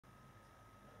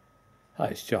Hi,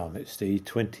 it's John. It's the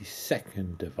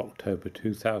 22nd of October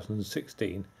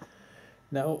 2016.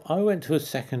 Now, I went to a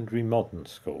secondary modern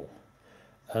school,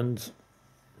 and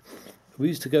we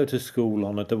used to go to school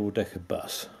on a double-decker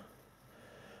bus.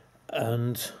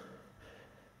 And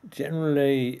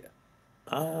generally,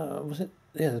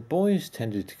 the boys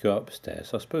tended to go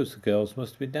upstairs. I suppose the girls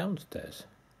must have been downstairs.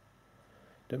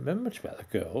 Don't remember much about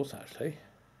the girls, actually.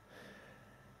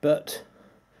 But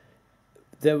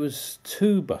there was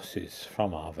two buses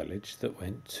from our village that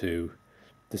went to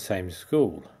the same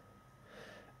school,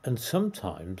 and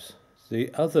sometimes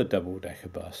the other double-decker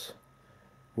bus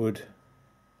would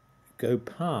go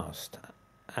past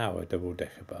our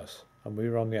double-decker bus, and we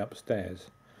were on the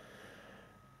upstairs,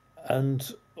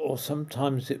 or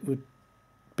sometimes it would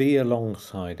be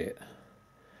alongside it,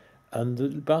 and the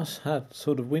bus had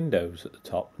sort of windows at the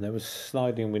top, and there was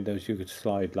sliding windows. You could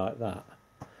slide like that,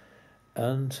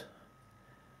 and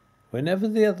whenever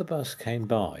the other bus came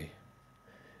by,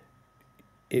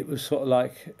 it was sort of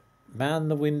like, man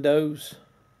the windows,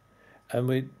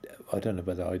 and I don't know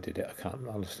whether I did it, I can't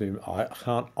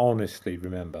honestly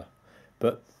remember,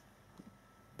 but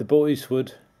the boys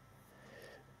would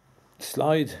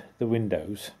slide the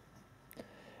windows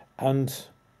and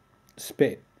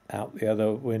spit out the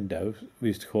other window. We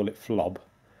used to call it flob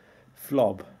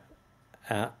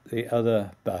at the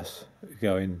other bus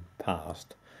going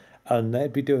past, and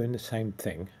they'd be doing the same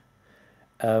thing.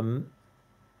 And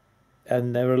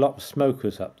there were a lot of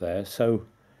smokers up there, so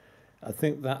I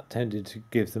think that tended to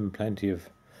give them plenty of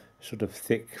sort of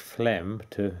thick phlegm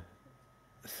to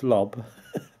flob,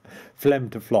 phlegm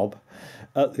to flob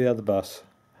at the other bus.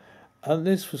 And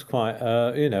this was quite,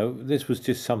 this was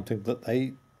just something that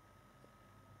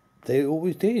they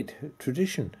always did,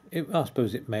 tradition. I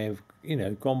suppose it may have,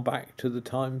 gone back to the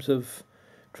times of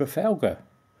Trafalgar.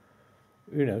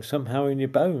 Somehow in your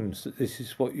bones that this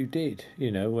is what you did,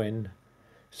 when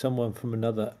someone from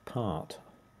another part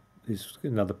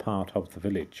of the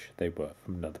village, they were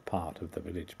from another part of the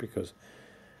village because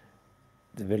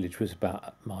the village was about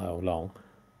a mile long,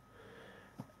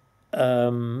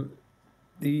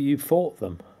 you fought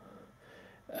them.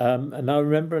 And I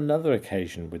remember another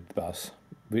occasion with the bus,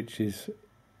 which is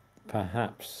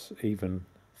perhaps even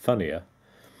funnier,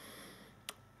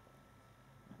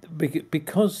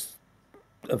 because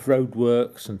of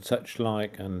roadworks and such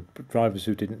like, and drivers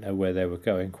who didn't know where they were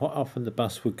going. Quite often the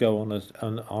bus would go on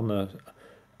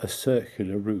a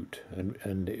circular route,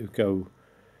 and it would go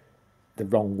the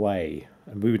wrong way,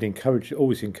 and we would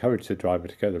always encourage the driver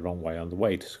to go the wrong way on the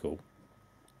way to school.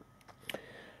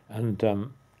 And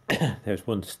there's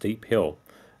one steep hill,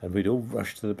 and we'd all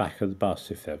rush to the back of the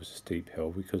bus if there was a steep hill,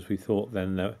 because we thought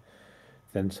then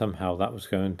somehow that was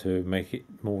going to make it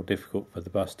more difficult for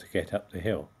the bus to get up the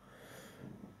hill.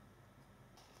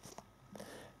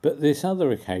 But this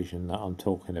other occasion that I'm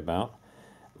talking about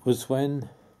was when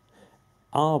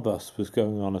our bus was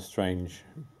going on a strange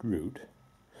route,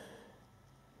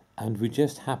 and we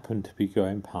just happened to be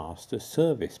going past a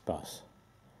service bus.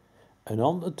 And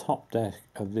on the top deck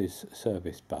of this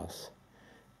service bus,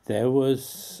 there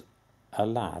was a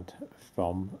lad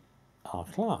from our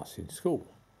class in school,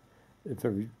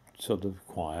 very sort of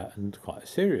quiet and quite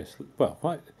serious. Well,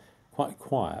 quite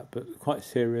quiet, but quite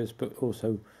serious, but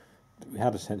also we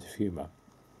had a sense of humour.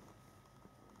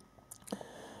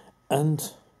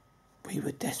 And we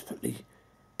were desperately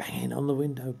banging on the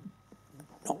window.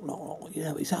 Knock, knock,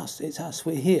 knock, it's us,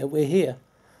 we're here.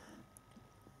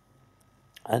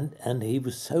 And he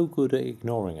was so good at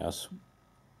ignoring us,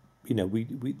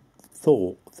 we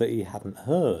thought that he hadn't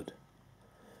heard.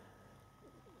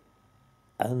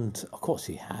 And of course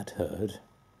he had heard,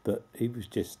 but he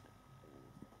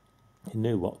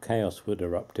knew what chaos would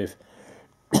erupt if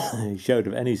he showed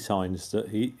of any signs that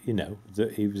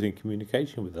that he was in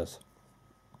communication with us.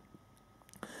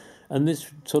 And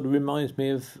this sort of reminds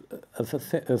me of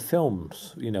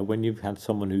films, when you've had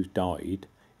someone who's died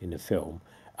in a film,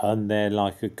 and they're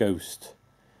like a ghost,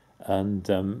 and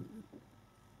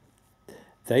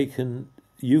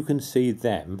you can see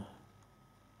them.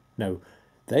 No,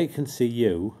 they can see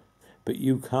you, but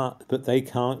you can't. But they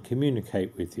can't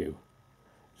communicate with you.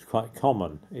 It's quite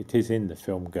common. It is in the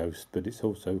film Ghost, but it's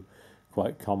also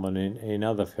quite common in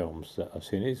other films that I've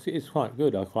seen. It's quite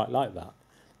good. I quite like that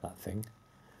thing.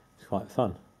 It's quite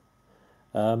fun.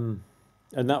 And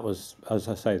that was, as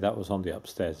I say, that was on the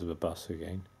upstairs of a bus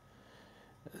again.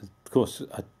 Of course,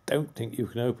 I don't think you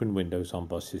can open windows on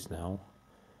buses now,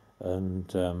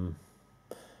 and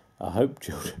I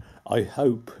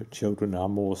hope children are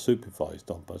more supervised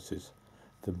on buses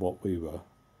than what we were.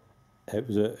 It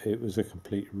was a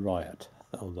complete riot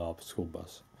on our school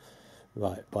bus.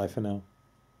 Right, bye for now.